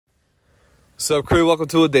So, crew, welcome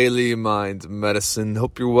to a Daily Mind Medicine.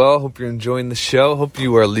 Hope you're well. Hope you're enjoying the show. Hope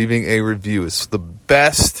you are leaving a review. It's the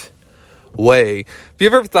best way. If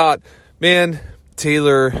you've ever thought, man,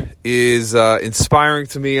 Taylor is inspiring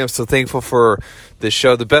to me. I'm so thankful for this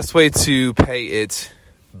show. The best way to pay it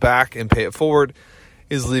back and pay it forward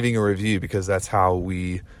is leaving a review, because that's how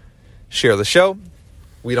we share the show.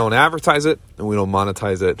 We don't advertise it and we don't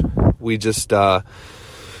monetize it. We just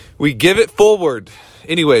we give it forward.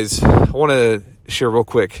 Anyways, I want to share real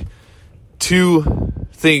quick 2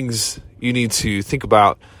 things you need to think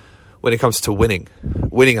about when it comes to winning.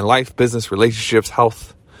 Winning in life, business, relationships,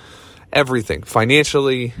 health, everything.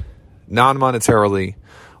 Financially, non-monetarily,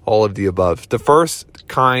 all of the above. The first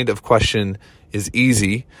kind of question is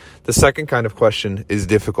easy. The second kind of question is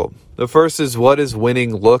difficult. The first is, what does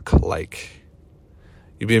winning look like?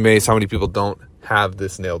 You'd be amazed how many people don't have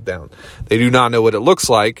this nailed down. They do not know what it looks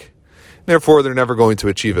like. Therefore, they're never going to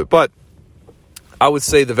achieve it. But I would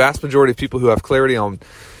say the vast majority of people who have clarity on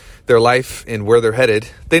their life and where they're headed,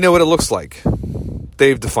 they know what it looks like.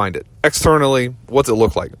 They've defined it. Externally, what's it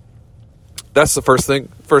look like? That's the first thing.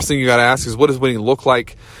 First thing you got to ask is, what does winning look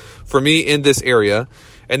like for me in this area?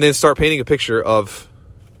 And then start painting a picture of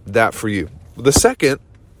that for you. The second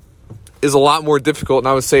is a lot more difficult, and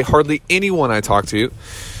I would say hardly anyone I talk to,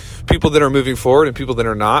 people that are moving forward and people that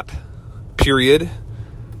are not, period,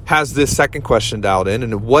 has this second question dialed in.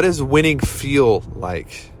 And what does winning feel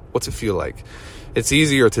like? What's it feel like? It's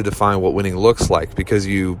easier to define what winning looks like, because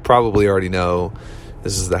you probably already know,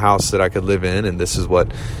 this is the house that I could live in, and this is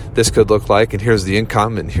what this could look like, and here's the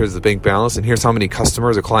income, and here's the bank balance, and here's how many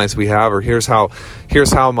customers or clients we have, or here's how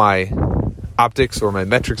my optics or my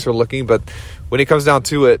metrics are looking. But when it comes down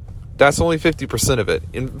to it, that's only 50% of it.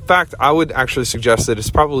 In fact, I would actually suggest that it's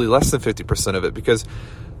probably less than 50% of it, because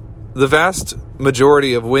the vast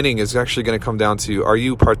majority of winning is actually going to come down to, are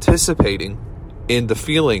you participating in the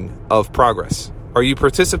feeling of progress? Are you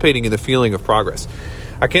participating in the feeling of progress?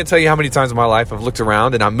 I can't tell you how many times in my life I've looked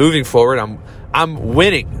around and I'm moving forward. I'm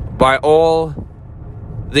winning by all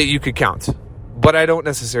that you could count, but I don't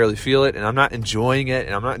necessarily feel it, and I'm not enjoying it,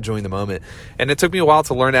 and I'm not enjoying the moment. And it took me a while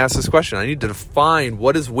to learn to ask this question. I need to define,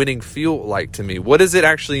 what does winning feel like to me? What does it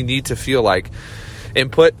actually need to feel like? And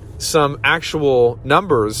put some actual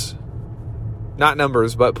numbers, not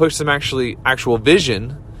numbers, but push some actual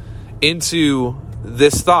vision into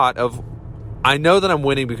this thought of, I know that I'm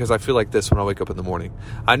winning because I feel like this when I wake up in the morning.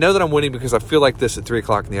 I know that I'm winning because I feel like this at 3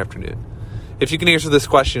 o'clock in the afternoon. If you can answer this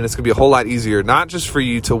question, it's going to be a whole lot easier, not just for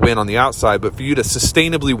you to win on the outside, but for you to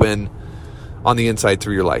sustainably win on the inside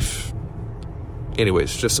through your life.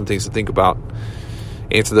 Anyways, just some things to think about.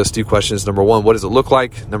 Answer those 2 questions. Number 1, what does it look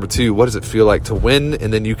like? Number 2, what does it feel like to win?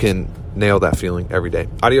 And then you can nail that feeling every day.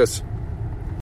 Adios.